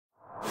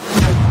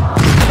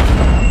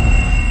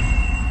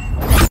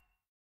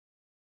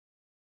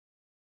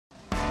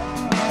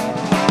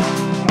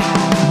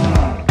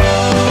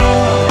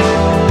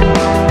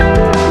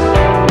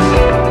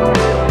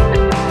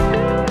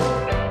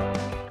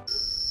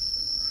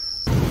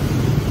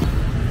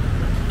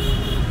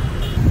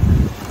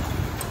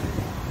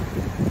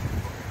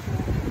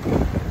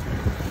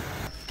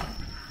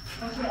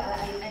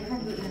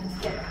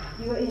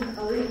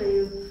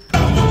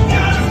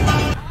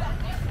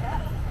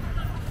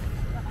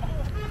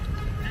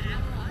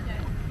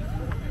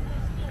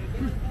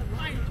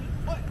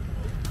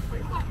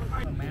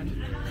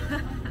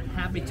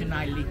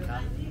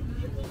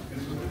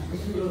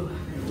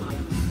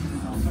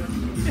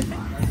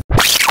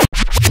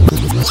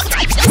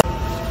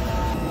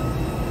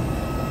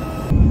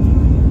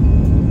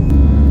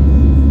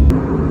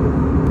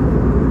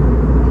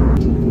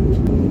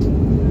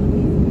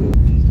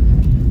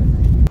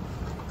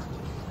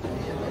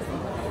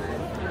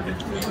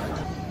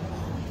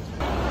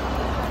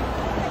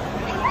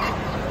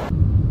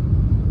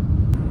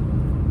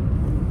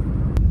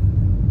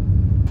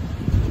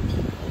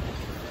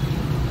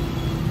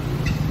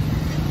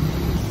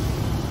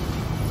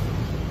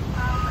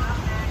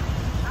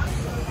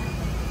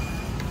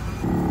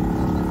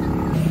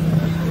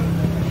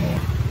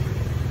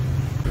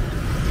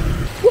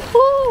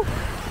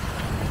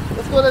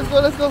let's go,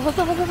 let's go.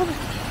 Faster, faster, faster.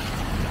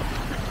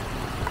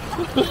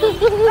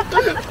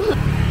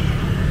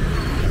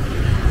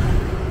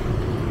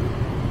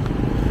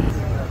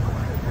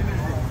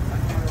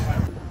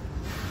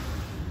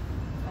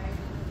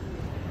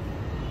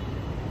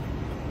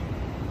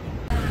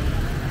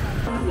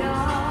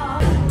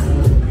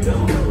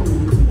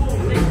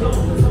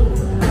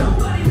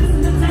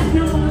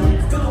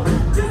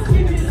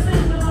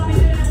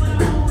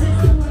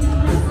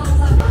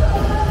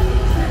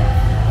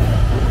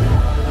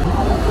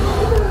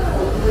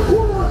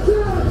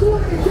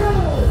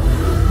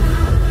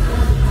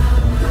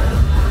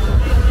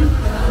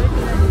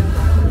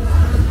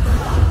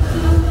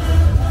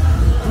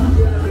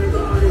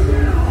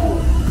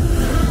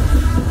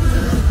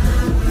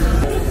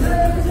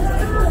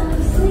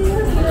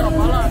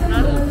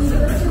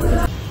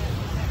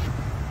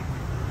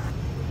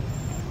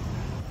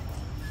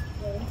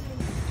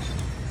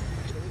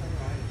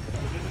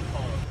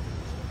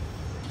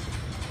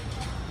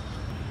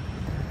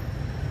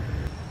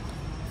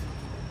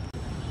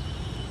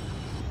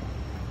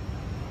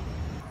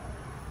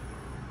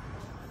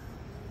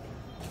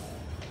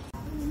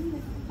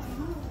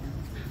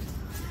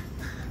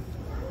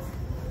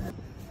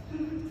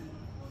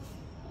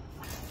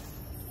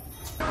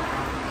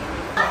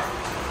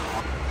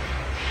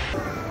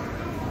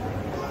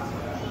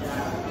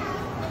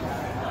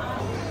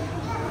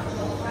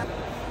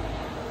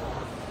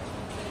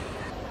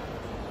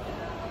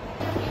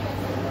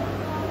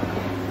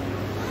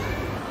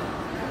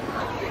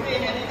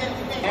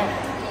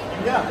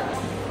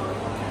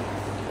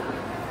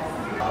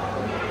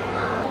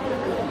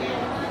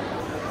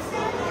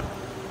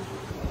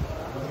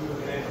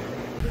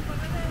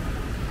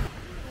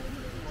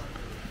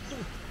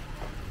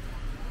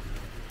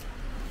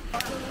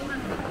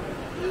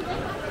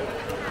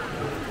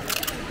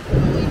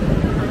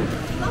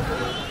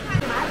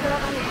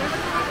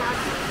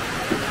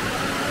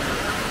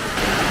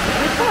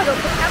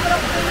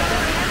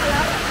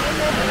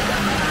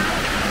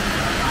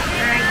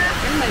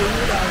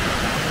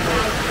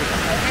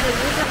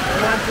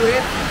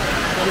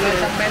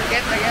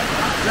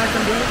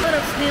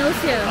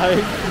 I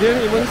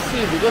didn't even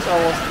see because I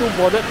was too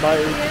bothered by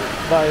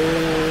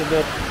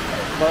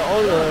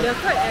all the. They're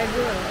quite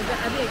aggro,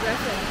 a bit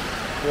aggressive.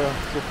 Yeah,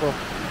 super.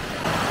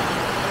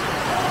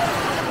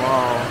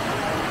 Wow.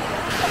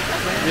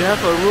 We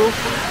have a roof,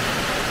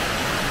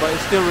 but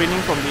it's still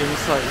raining from the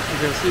inside. You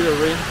can see the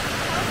rain.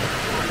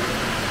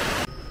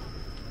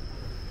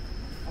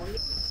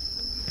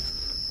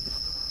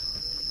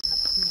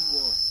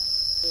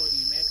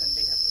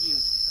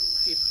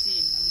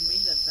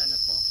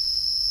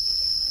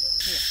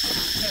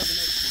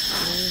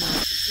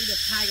 Either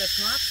tiger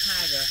trap,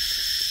 tiger,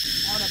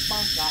 or the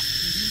bunker.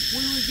 We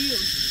will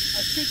use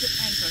a secret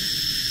entrance.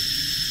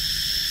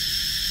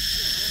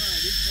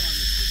 Alright, this one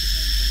is secret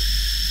entrance.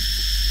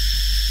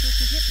 So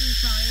to get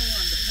inside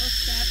on the first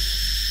step,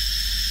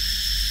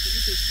 you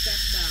need to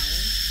step down.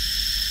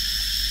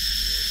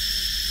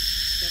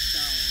 Step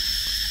down.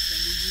 Then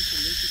you use the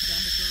lid to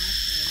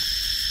camouflage and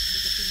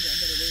put the finger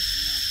under the lid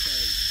and now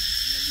play.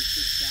 And then you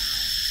sit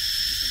down.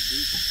 You can do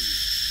it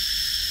here.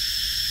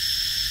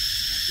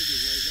 The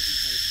way that you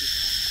try to sit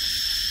on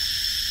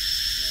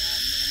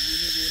and you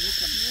need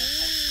some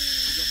effort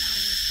to get out.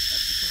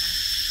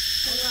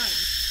 Alright.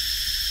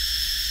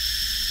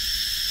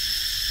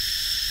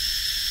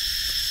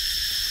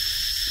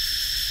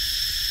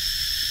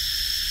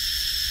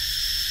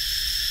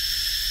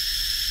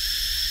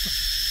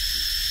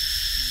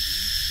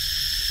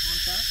 On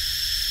top.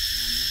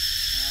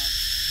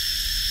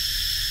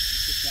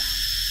 Sit down.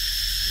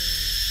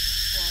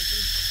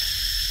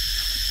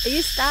 Are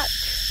you stuck?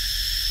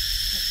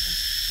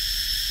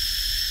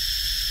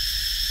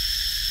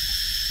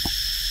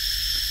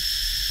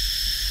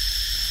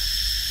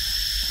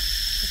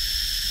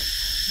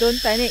 Don't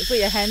panic, put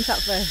your hands up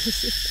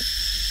first.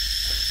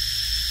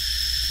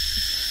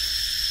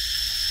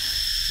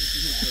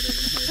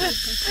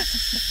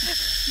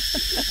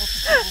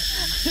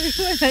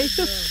 When are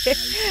you okay?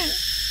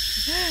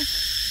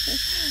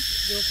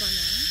 Go for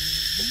now.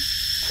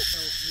 So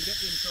we get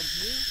in from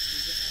here.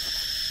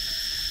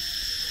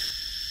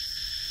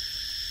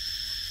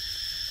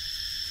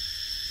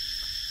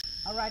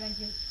 Alright, and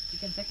you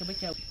can take a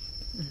picture.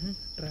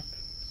 Right.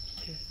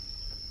 Okay.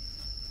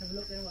 Have a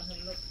look, everyone, have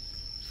a look.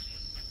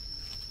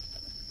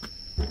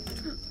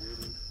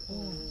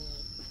 Oh.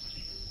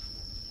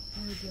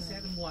 The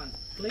second one,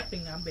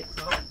 flipping armpit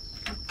drop.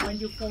 When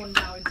you fall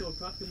down into a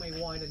drop, you may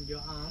widen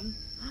your arm.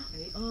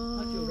 Okay?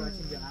 Not your rush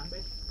in your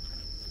armpit.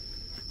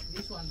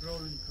 This one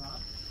rolling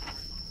drop.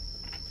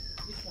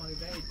 This one is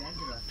very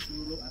dangerous.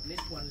 You look at this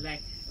one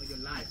leg of your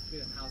life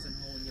with 1,000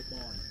 holes in your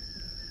bone.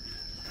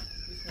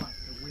 This one,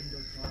 the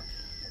window drop.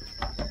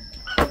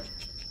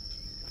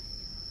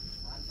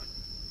 And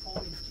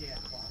folding chair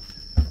drop.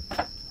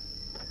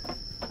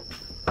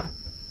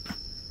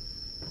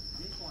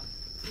 This one,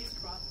 this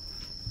drop.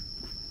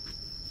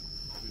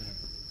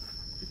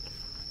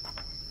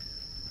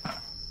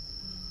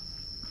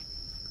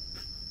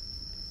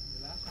 The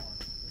last one,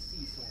 the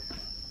seesaw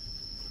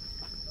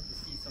drop.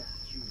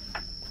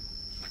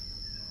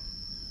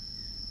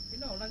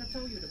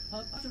 show you the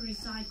purpose to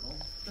recycle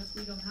because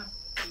we don't have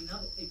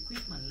enough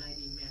equipment like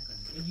the American.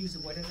 They use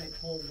what they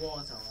pour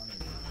water on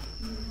it.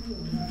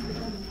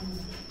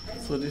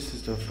 So this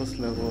is the first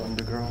level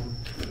underground.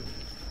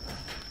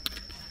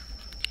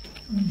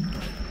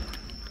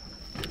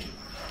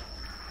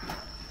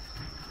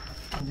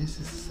 This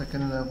is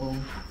second level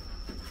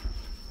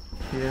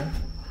here.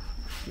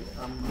 Okay,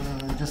 I'm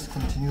gonna just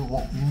continue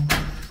walking.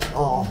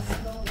 Oh,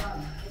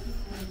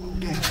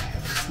 okay,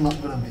 it's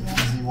not gonna be an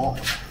easy walk.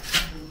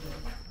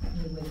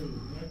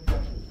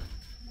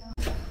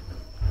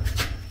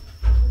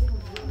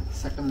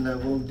 Second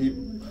level deep.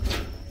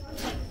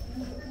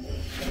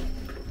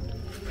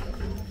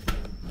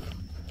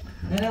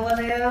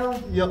 Anyone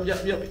else? Yup,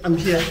 I'm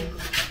here.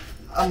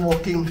 I'm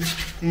walking.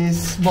 It's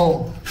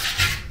small.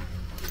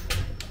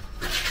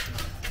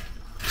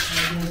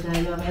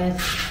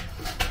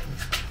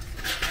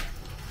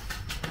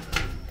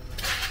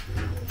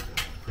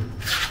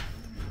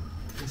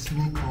 It's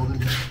me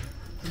crawling. I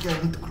think I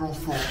need to crawl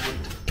forward.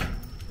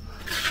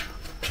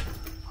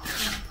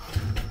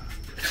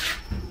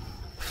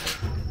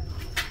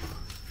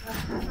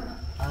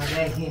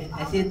 Okay, here.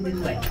 I sit this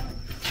way.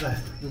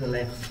 Left. To the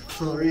left.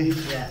 Sorry.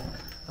 Yeah.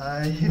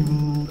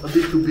 I'm a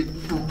bit too big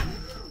to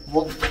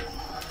walk.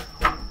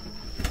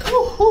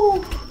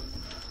 Woohoo!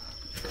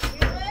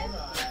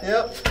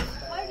 Yep.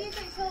 Why did it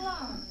take so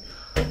long?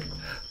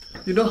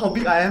 You know how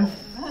big I am?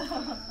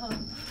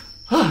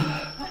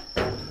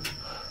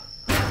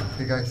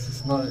 Hey guys,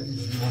 it's not an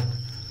easy one.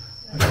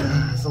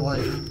 Okay,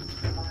 survive.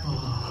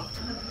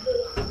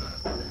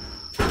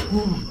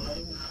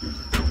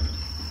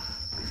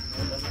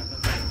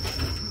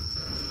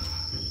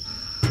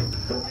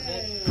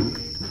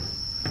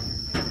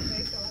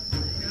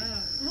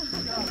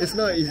 It's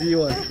not an easy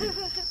one.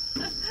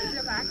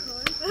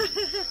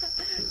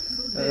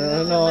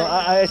 No,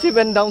 I actually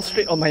went down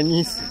straight on my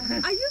knees.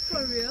 Are you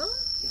for real?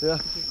 Yeah.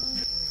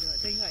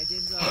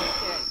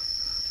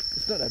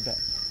 It's not that bad.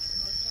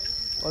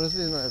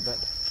 Honestly, it's not that bad.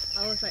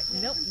 I was like,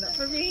 nope, not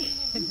for me.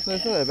 No,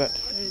 it's not that bad.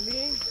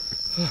 Really?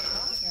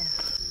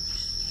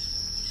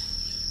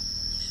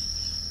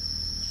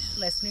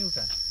 Less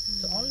nutrient.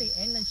 So only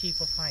energy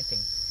for fighting.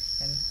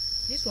 And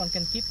this one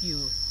can keep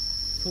you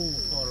full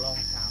for a long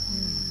time.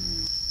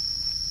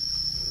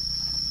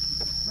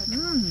 I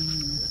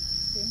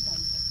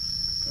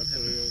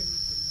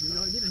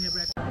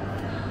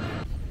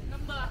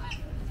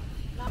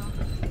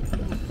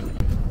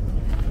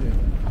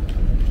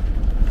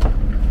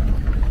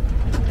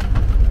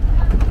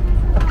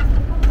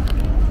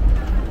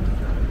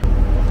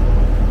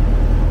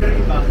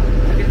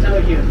can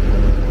tell you,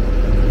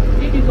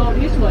 if you go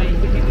this way, you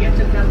can get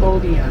to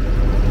Cambodia,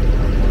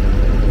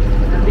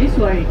 and this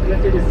way you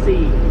get to the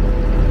sea.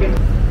 Okay.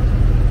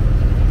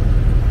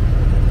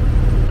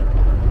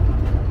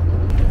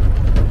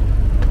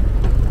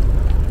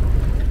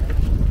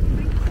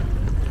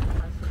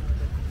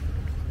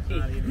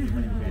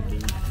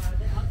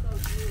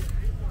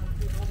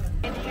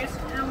 And here's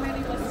how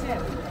many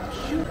percent.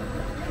 Shoot.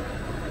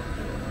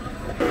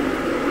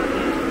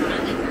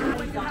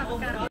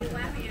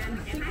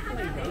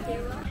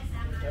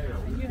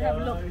 You have a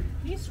look.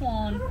 This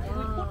one, we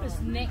put the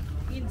snake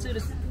into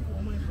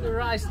the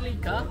rice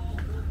liquor,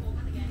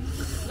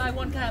 like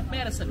one kind of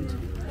medicine.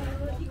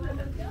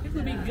 It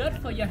will be good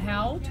for your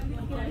health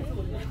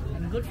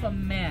and good for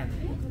men.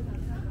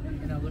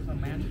 You know, good for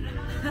men.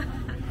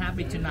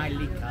 Happy tonight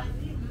liquor.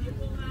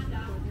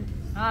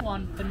 I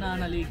want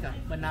banana liquor,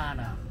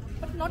 banana,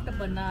 but not the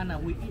banana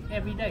we eat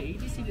every day.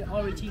 This is the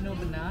original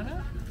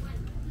banana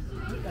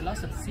with a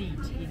lot of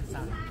seeds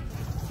inside.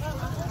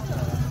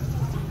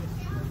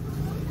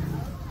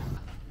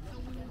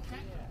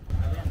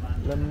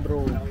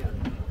 Lembro.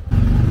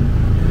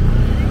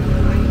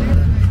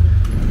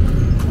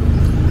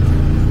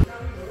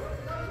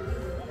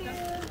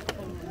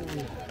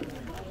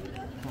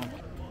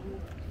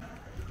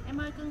 Em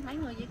ơi, con thấy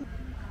người gì?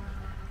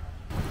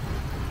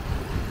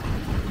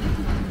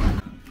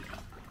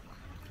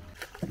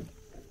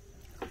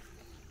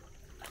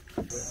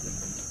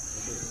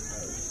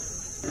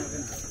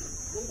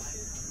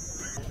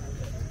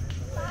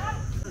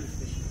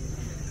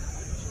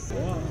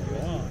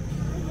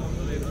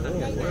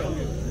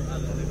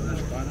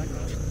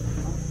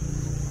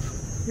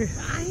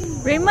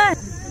 Raymond!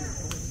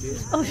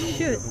 Oh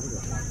shoot!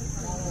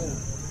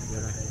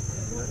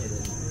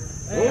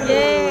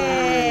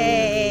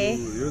 Yay!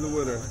 You're the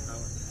winner.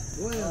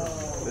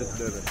 That's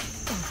better.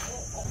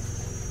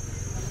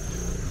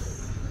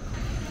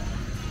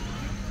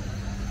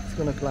 It's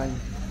gonna climb.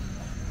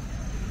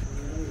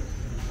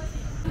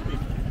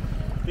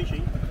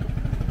 Fishing.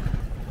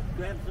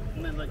 Grab it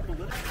and then like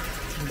pull it.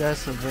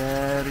 That's a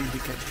very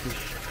big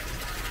catfish.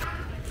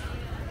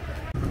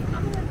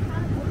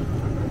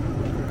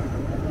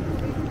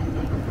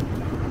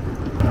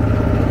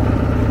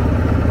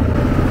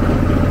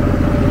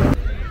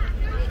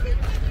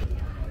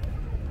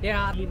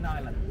 Yeah, in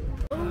island.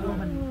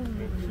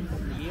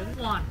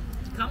 Quạt,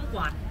 cắm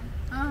quạt.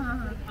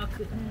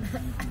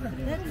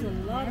 That's a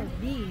lot of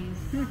bees.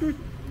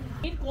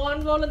 Need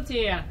one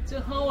volunteer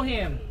to hold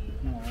him.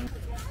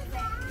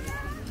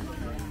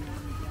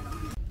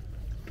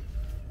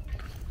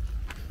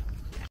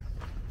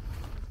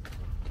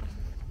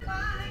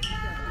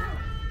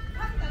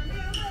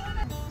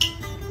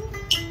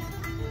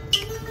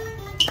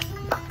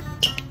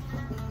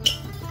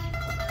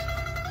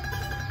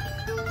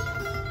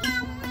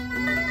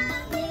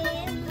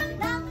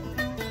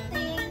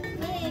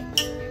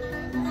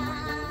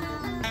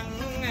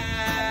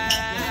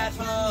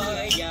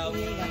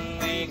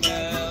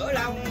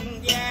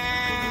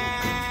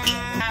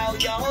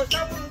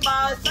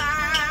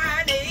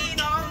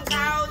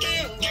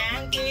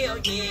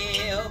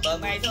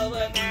 ngày xưa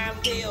phương Nam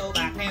kêu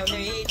bạc theo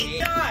thủy triều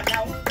đó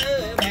trong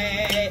tư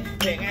bề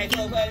thì ngày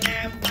xưa phương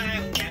Nam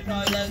mang nhạc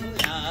đôi lưng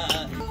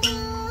lờ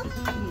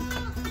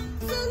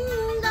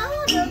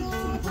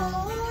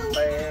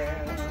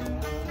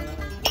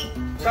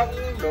sống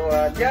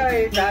đùa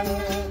chơi trăng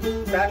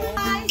trăng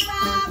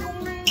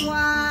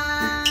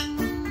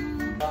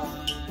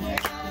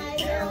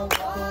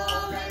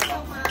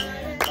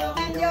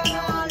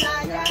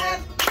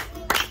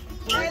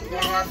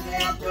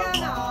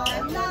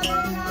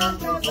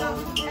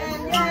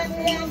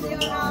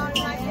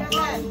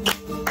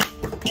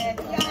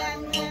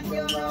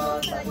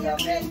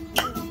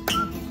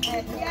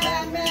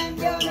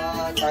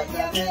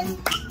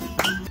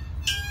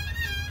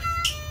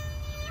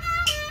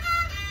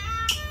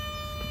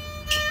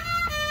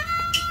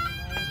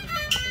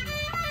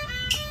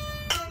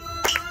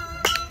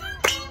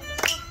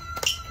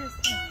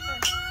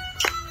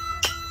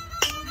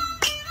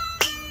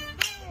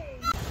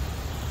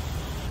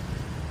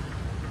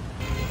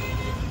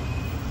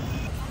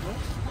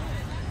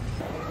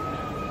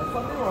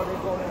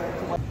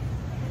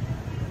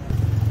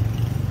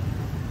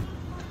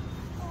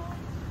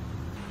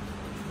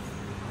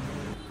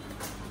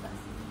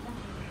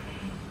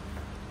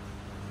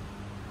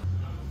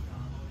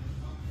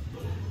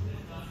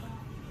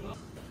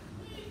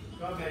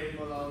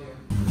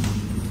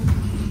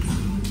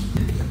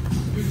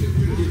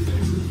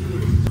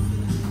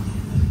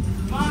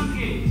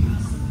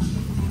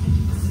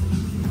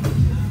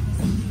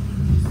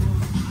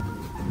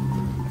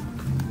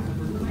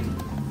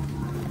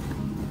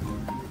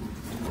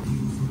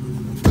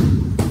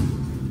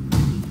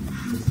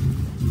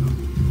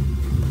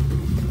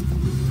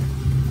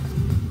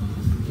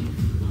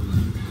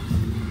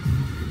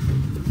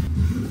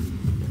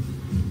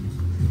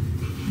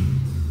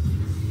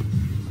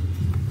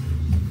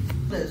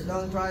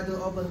Don't try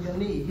to open your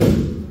knee.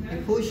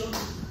 You push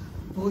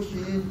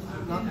it,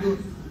 not good,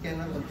 you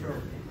cannot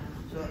control.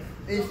 So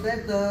it's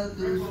better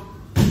to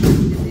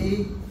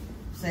knee,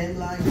 same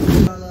like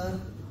color,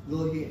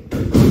 go here.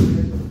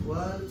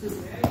 1, 2.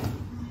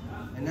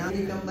 And now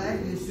you come back,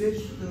 you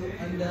switch to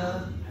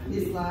under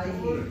this line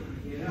here,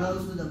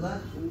 close to the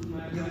butt.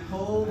 You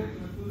pull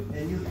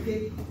and you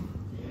kick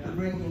to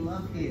bring him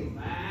up here.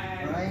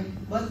 Alright?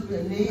 But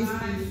the knees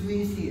still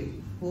swings here.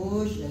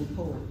 Push and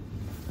pull.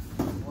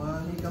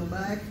 1, you come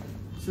back,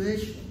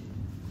 switch,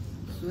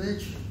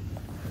 lift.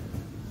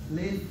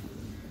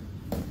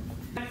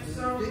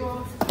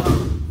 circle,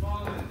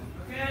 falling.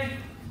 Okay?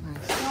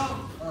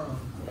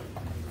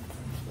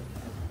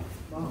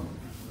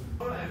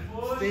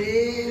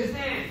 Spin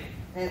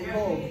and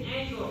hold.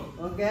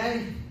 Okay?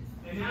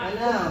 And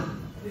now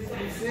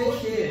switch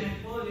here.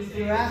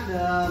 Grab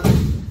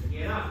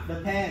the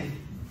pen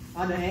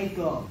on the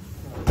ankle.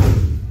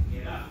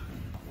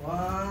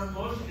 1,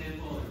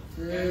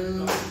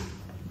 2,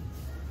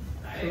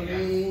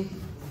 3,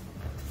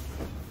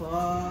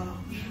 4,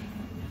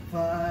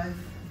 5.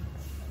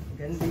 You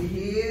can be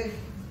here,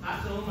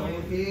 over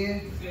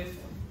here.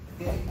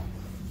 Okay.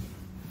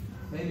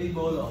 Maybe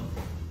bolo.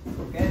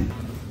 Okay.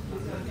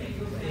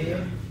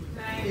 Here.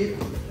 At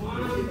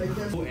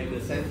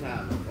the center.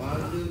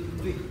 1, 2,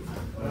 3.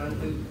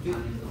 1, 2, 3.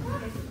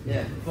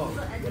 Yeah. 4.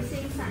 So at the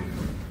same side.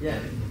 Yeah.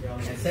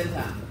 At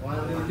center.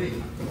 1, 2,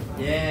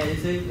 3. Yeah. You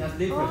see, that's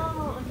different.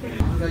 Oh, okay.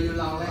 So you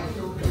long leg.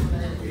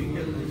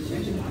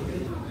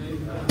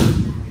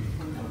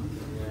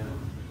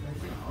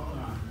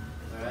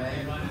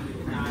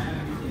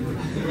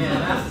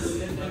 Yeah,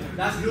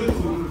 that's good.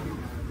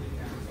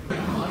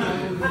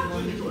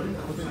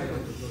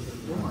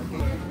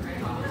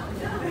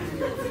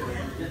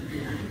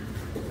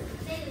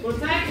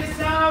 Protect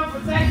yourself,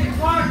 protect your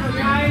partner,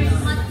 guys.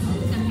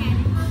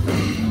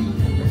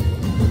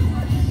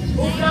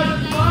 Who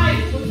doesn't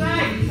fight?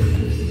 Protect.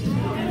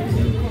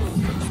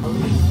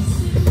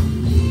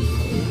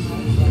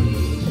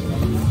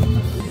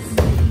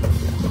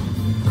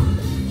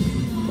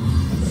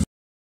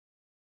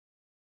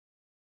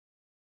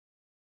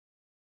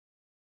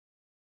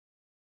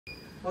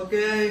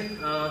 Okay,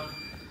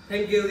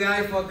 thank you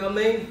guys for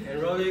coming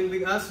and rolling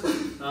with us.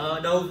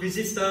 Those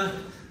visitors,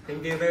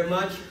 thank you very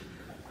much.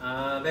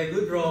 Very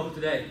good roll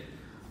today.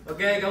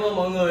 Okay, cảm ơn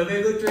mọi người.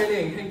 Very good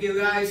training. Thank you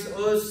guys.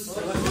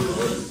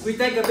 We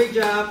take a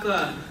picture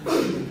after.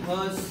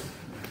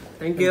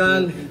 Thank you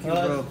anh. Thank you,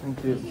 bro.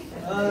 Thank you.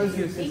 Thank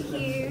you. Thank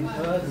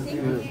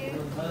you.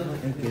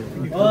 Thank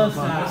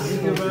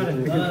you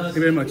brother. Thank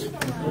you very much.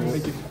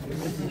 Thank you.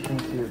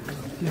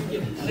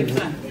 Next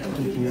time.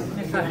 Thank you.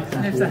 Next time.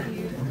 Next time.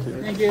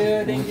 Thank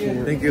you. Thank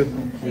you. Thank you.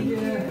 Thank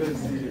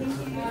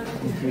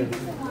you.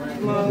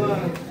 Cảm ơn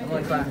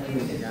bạn.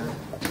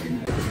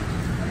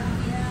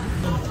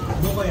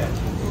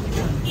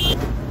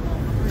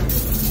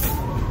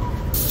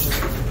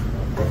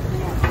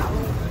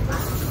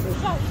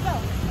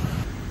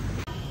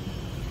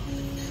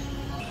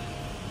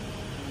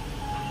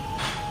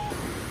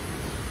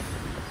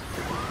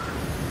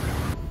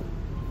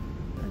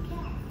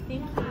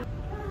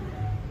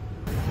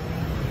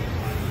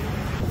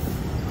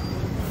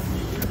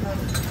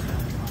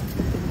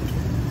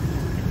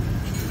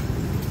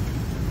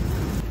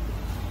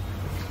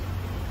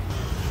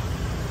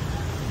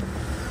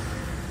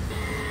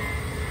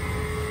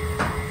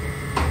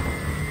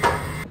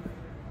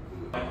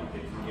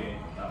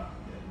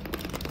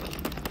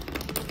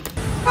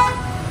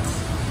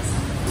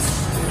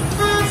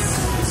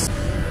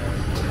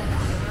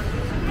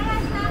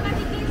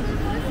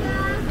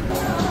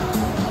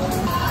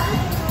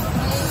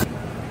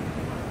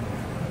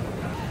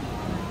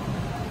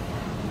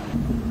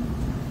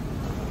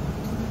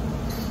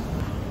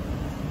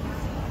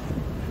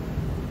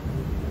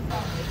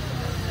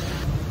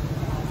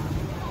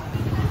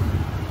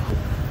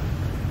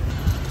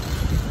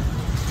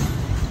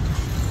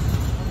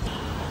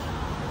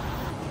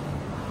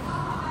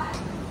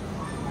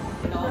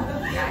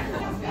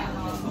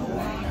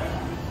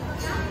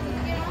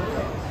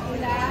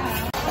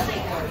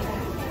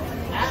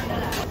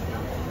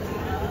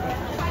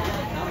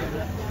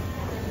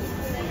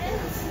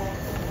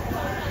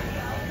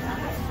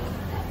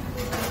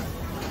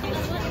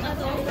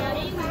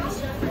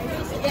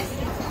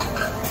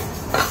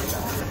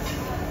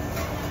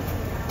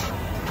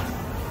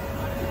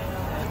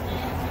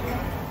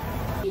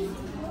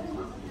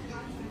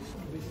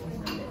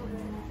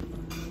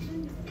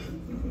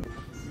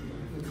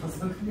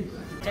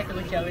 Chắc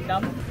tôi chơi bên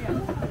đóng.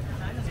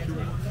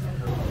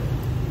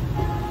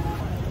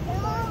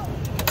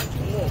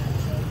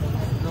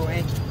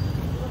 Rồi.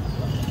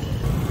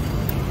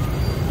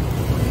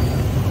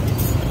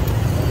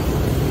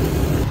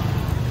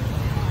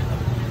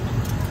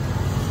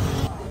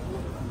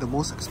 The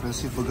most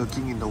expensive Burger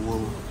King in the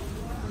world.